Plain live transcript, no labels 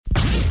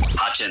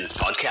Hutchins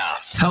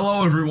Podcast.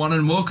 Hello, everyone,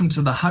 and welcome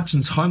to the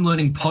Hutchins Home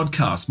Learning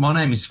Podcast. My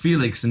name is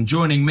Felix, and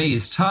joining me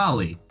is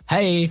Tarly.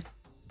 Hey.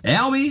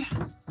 Albie.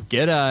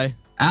 G'day.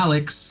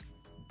 Alex.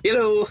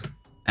 Hello.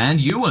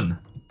 And Ewan.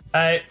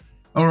 Hey.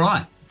 All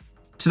right.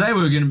 Today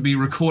we're going to be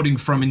recording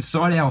from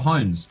inside our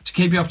homes to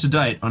keep you up to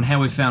date on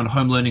how we've found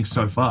home learning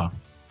so far.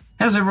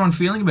 How's everyone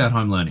feeling about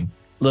home learning?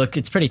 Look,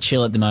 it's pretty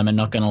chill at the moment,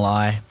 not going to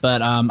lie.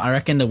 But I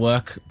reckon the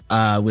work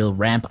will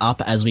ramp up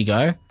as we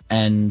go,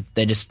 and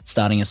they're just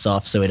starting us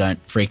off so we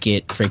don't freak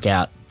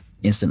out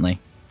instantly.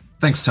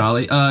 Thanks,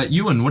 Tarly.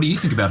 Ewan, what do you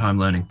think about home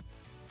learning?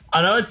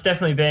 I know it's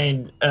definitely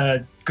been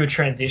a good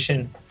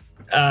transition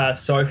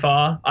so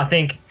far. I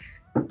think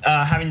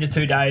having the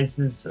 2 days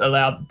has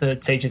allowed the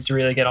teachers to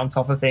really get on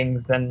top of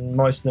things, and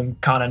most of them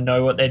kind of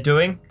know what they're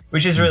doing,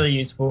 which is really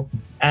useful.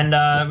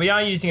 And we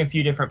are using a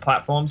few different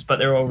platforms, but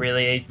they're all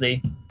really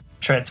easily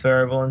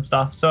transferable and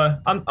stuff. So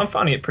I'm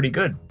finding it pretty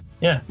good.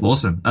 Yeah.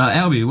 Awesome.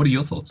 Albie, what are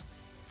your thoughts?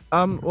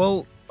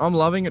 Well, I'm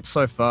loving it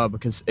so far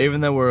because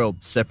even though we're all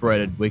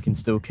separated, we can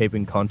still keep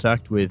in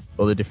contact with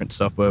all the different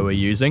software we're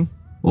using.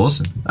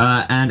 Awesome.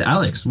 And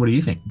Alex, what do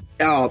you think?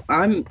 Oh,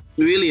 I'm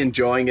really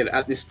enjoying it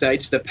at this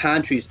stage. The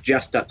pantry's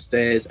just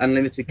upstairs,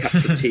 unlimited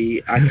cups of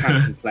tea. I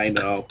can't complain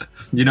at all.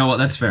 You know what?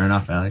 That's fair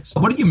enough, Alex.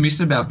 What do you miss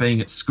about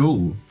being at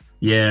school?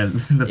 Yeah,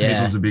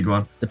 people's a big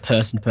one. The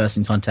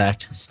person-to-person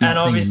contact. Not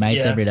seeing your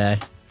mates every day.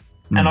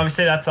 And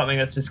obviously that's something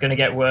that's just going to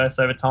get worse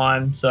over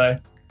time. So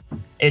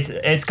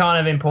it's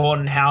kind of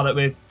important how that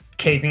we're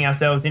keeping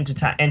ourselves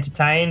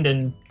entertained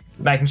and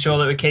making sure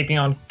that we're keeping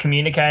on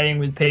communicating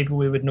with people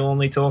we would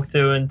normally talk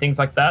to and things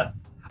like that.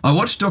 I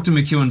watched Dr.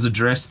 McEwen's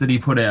address that he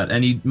put out,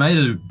 and he made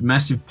a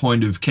massive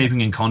point of keeping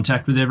in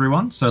contact with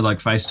everyone, so like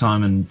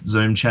FaceTime and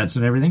Zoom chats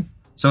and everything.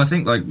 So I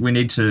think like we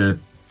need to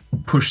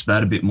push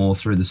that a bit more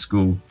through the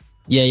school.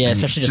 Yeah,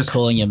 especially just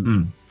calling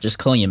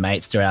your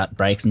mates throughout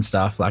breaks and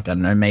stuff. Like, I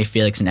don't know, me,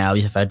 Felix and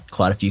Albie have had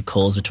quite a few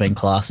calls between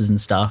classes and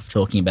stuff,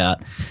 talking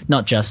about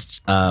not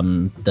just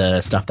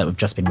the stuff that we've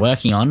just been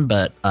working on,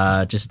 but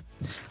just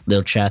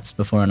little chats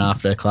before and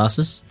after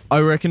classes. I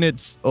reckon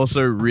it's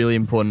also really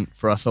important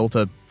for us all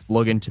to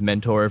log into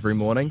Mentor every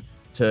morning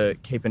to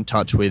keep in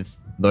touch with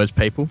those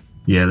people.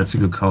 Yeah, that's a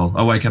good call.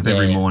 I wake up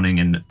every morning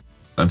and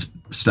I've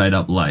stayed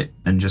up late,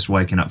 and just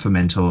waking up for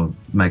Mentor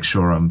make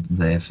sure I'm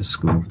there for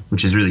school,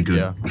 which is really good.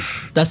 Yeah.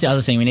 That's the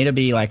other thing.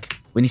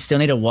 We still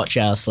need to watch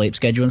our sleep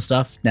schedule and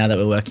stuff. Now that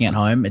we're working at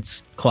home,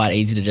 it's quite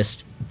easy to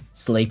just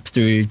sleep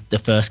through the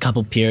first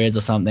couple periods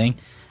or something.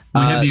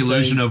 We have the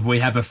illusion of we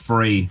have a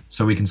free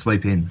so we can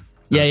sleep in.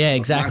 Yeah,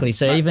 exactly.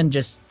 So even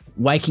just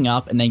waking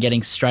up and then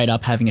getting straight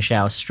up, having a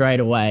shower straight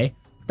away,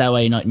 that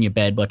way you're not in your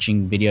bed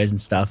watching videos and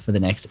stuff for the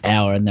next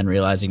hour and then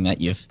realising that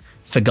you've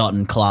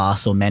forgotten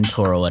class or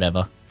Mentor or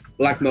whatever.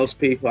 Like most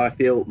people, I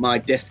feel my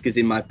desk is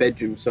in my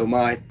bedroom, so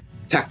my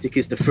tactic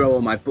is to throw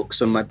all my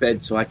books on my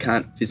bed so I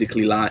can't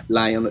physically lie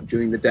on it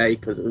during the day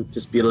because it would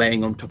just be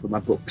laying on top of my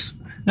books.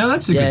 No,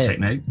 that's a good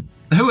technique.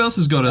 Who else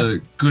has got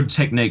a good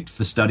technique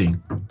for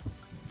studying?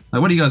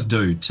 Like, what do you guys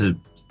do to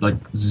like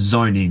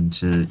zone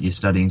into your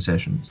studying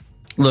sessions?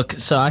 Look,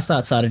 so I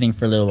start studying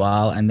for a little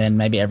while, and then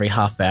maybe every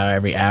half hour,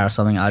 every hour or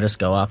something, I just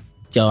go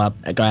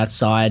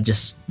outside,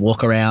 just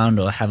walk around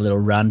or have a little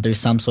run, do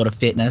some sort of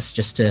fitness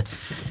just to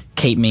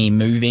keep me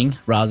moving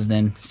rather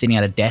than sitting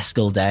at a desk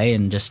all day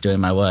and just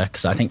doing my work.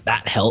 So I think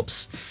that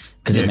helps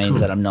because it means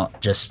that I'm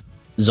not just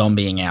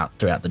zombieing out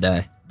throughout the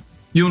day.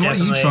 Ewan, what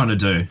are you trying to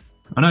do?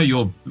 I know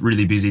you're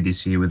really busy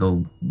this year with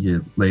all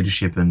your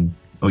leadership and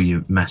all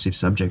your massive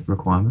subject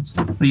requirements.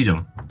 What are you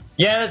doing?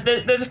 Yeah,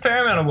 there's a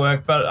fair amount of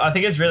work, but I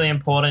think it's really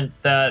important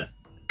that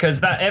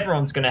because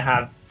everyone's going to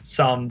have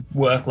some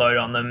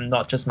workload on them,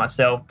 not just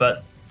myself,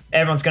 but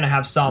everyone's going to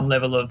have some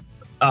level of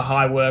a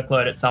high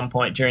workload at some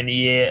point during the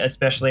year,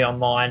 especially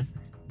online.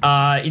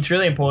 It's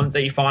really important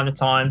that you find the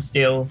time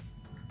still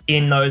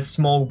in those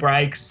small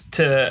breaks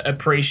to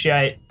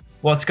appreciate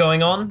what's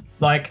going on.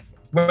 Like,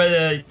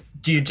 whether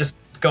do you just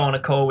go on a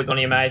call with one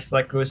of your mates,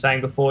 like we were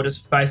saying before,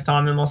 just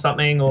FaceTime them or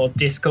something, or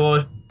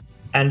Discord,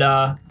 and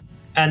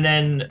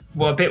then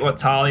a bit what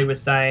Tarly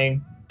was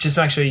saying, just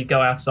make sure you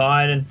go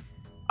outside. And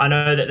I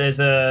know that there's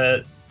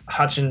a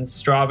Hutchins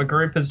Strava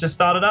group has just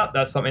started up.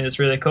 That's something that's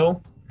really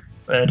cool.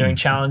 We're doing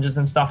challenges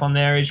and stuff on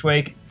there each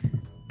week.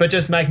 But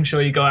just making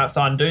sure you go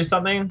outside and do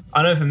something.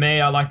 I know for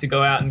me, I like to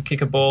go out and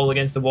kick a ball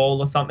against the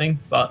wall or something.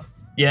 But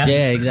yeah.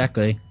 Yeah,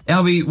 exactly.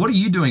 Albie, what are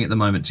you doing at the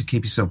moment to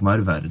keep yourself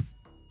motivated?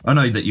 I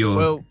know that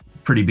you're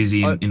pretty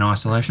busy in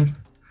isolation.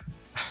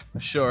 I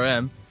sure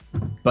am.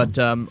 But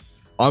I'm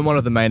one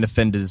of the main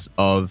offenders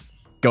of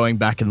going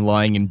back and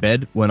lying in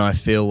bed when I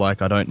feel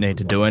like I don't need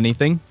to do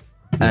anything.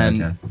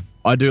 And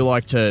I do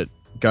like to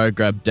go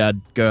grab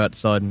Dad, go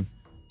outside and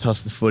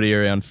toss the footy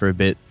around for a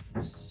bit.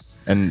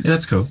 And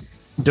that's cool.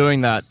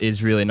 Doing that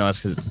is really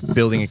nice because it's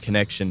building a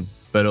connection,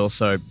 but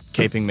also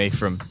keeping me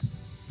from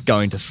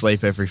going to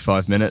sleep every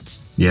 5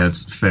 minutes. Yeah,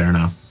 it's fair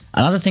enough.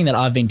 Another thing that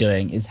I've been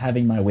doing is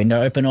having my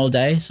window open all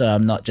day, so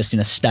I'm not just in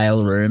a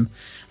stale room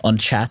on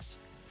chats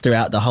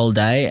throughout the whole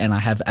day, and I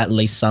have at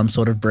least some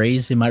sort of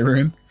breeze in my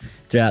room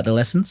throughout the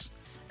lessons.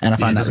 And I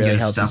find that doesn't really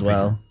get helps as stuffy.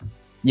 well.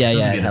 Yeah,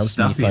 Doesn't it get a helps me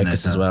stuffy in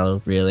focus there, as so-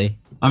 well, really.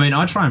 I mean,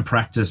 I try and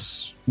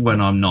practice when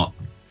I'm not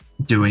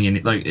doing any.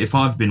 Like, if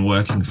I've been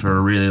working for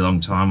a really long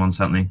time on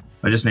something,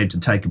 I just need to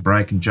take a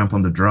break and jump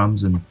on the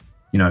drums and,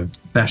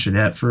 bash it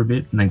out for a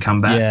bit and then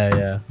come back.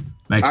 Yeah.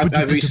 Makes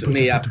I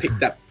recently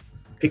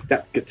picked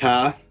up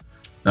guitar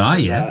Oh,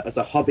 yeah. as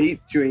a hobby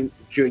during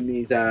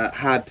these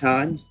hard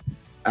times.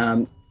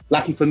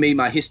 Lucky for me,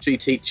 my history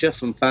teacher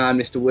from Farn,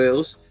 Mr.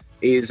 Wills,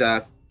 is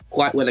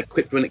quite well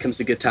equipped when it comes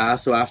to guitar.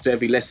 So after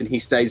every lesson, he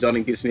stays on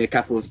and gives me a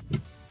couple of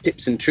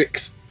tips and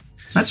tricks.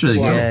 That's really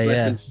for good. each Yeah.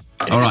 lesson.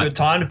 It's All a right. good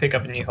time to pick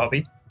up a new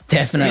hobby.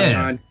 Definitely.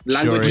 Yeah.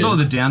 Language, With all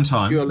the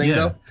downtime. Duolingo.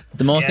 Yeah.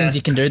 The more Yeah, things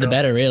you can do, the sure.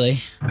 better,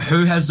 really.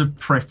 Who has a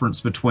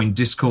preference between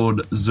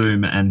Discord,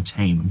 Zoom, and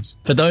Teams?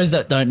 For those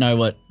that don't know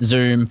what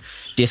Zoom,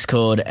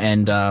 Discord,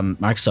 and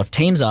Microsoft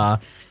Teams are,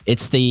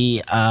 it's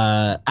the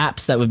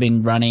apps that we've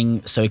been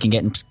running so we can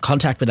get in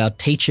contact with our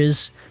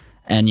teachers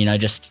and,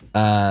 just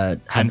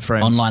have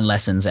friends. online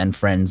lessons and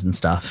friends and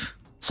stuff.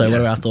 So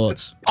what are our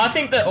thoughts? I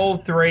think that all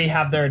three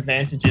have their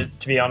advantages,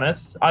 to be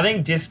honest. I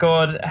think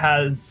Discord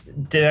has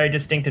very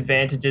distinct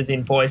advantages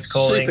in voice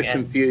calling Super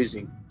and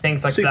confusing.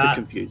 things like Super that.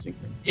 confusing.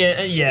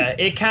 Yeah,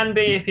 it can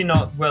be if you're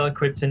not well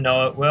equipped to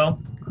know it well.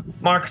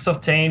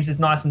 Microsoft Teams is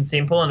nice and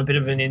simple and a bit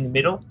of an in the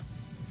middle,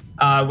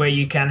 where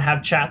you can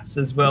have chats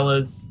as well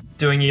as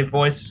doing your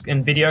voice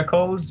and video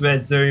calls, where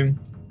Zoom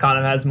kind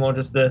of has more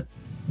just the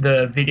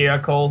video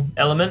call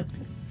element.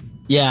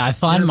 Yeah, I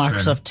find Yeah,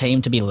 that's fair Microsoft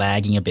Team to be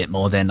lagging a bit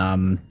more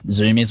than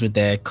Zoom is with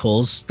their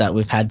calls that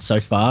we've had so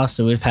far.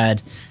 So we've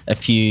had a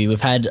few.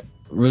 We've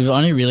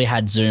only really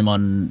had Zoom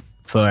on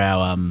for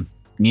our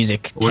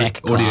music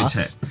tech Audio class,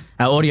 tech.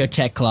 our audio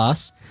tech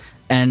class,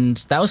 and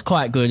that was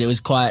quite good. It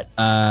was quite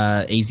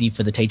easy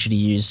for the teacher to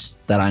use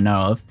that I know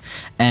of,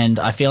 and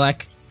I feel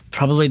like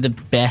probably the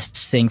best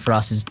thing for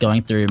us is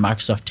going through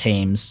Microsoft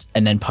Teams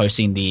and then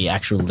posting the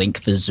actual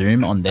link for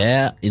Zoom on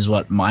there is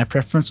what my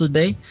preference would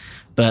be.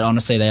 But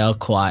honestly, they all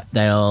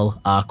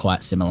are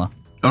quite similar.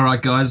 All right,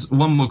 guys,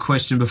 one more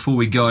question before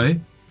we go.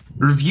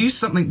 Review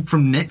something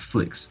from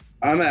Netflix.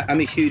 I'm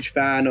a huge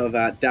fan of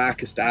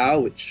Darkest Hour,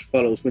 which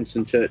follows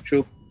Winston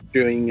Churchill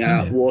during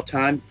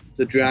wartime.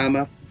 The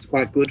drama, it's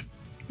quite good.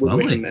 Would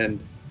Lovely. recommend.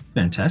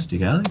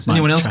 Fantastic, Alex. Might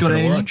Anyone else chuck got it a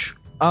anything? watch.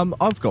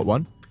 I've got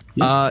one.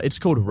 Yeah. It's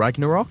called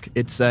Ragnarok.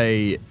 It's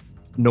a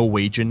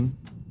Norwegian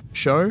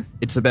show.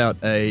 It's about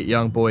a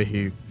young boy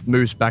who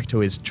moves back to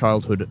his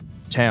childhood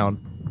town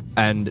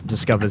and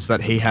discovers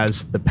that he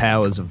has the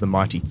powers of the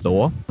mighty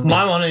Thor.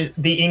 My one is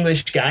the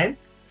English Game.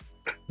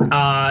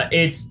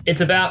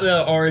 It's about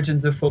the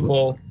origins of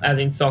football, as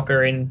in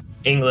soccer in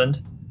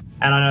England,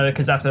 and I know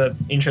because that's an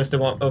interest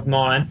of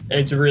mine.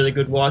 It's a really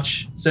good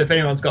watch. So if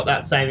anyone's got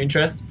that same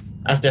interest,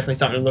 that's definitely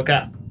something to look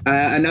at.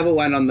 Another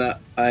one on the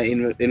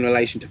in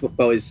relation to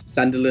football is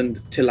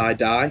Sunderland Till I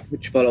Die,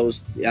 which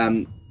follows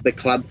the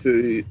club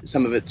through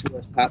some of its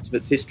worst parts of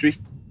its history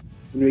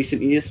in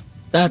recent years.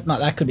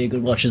 That could be a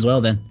good watch as well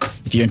then,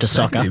 if you're into That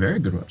could be a soccer. very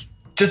good watch.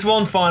 Just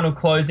one final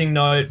closing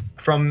note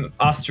from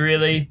us,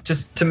 really,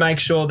 just to make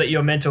sure that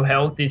your mental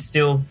health is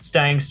still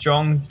staying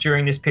strong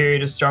during this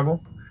period of struggle.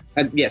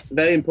 And yes,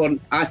 very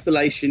important.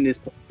 Isolation is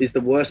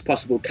the worst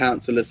possible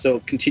counsellor.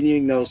 So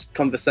continuing those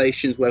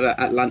conversations, whether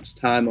at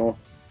lunchtime or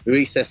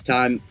recess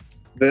time,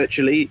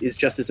 virtually, is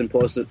just as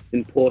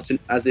important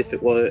as if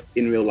it were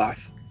in real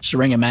life. Just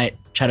ring a mate,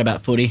 chat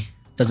about footy.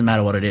 Doesn't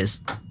matter what it is.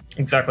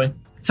 Exactly.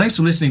 Thanks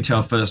for listening to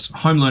our first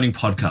home learning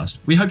podcast.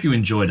 We hope you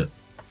enjoyed it.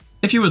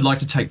 If you would like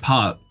to take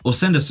part or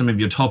send us some of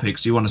your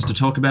topics you want us to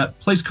talk about,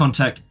 please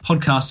contact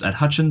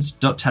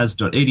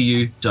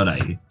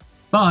podcasts@hutchins.tas.edu.au.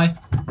 Bye.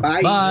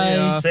 Bye.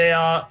 Bye. See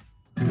ya.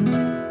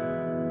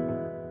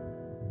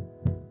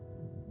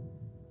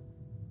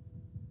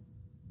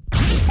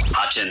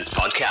 Hutchins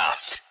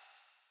Podcast.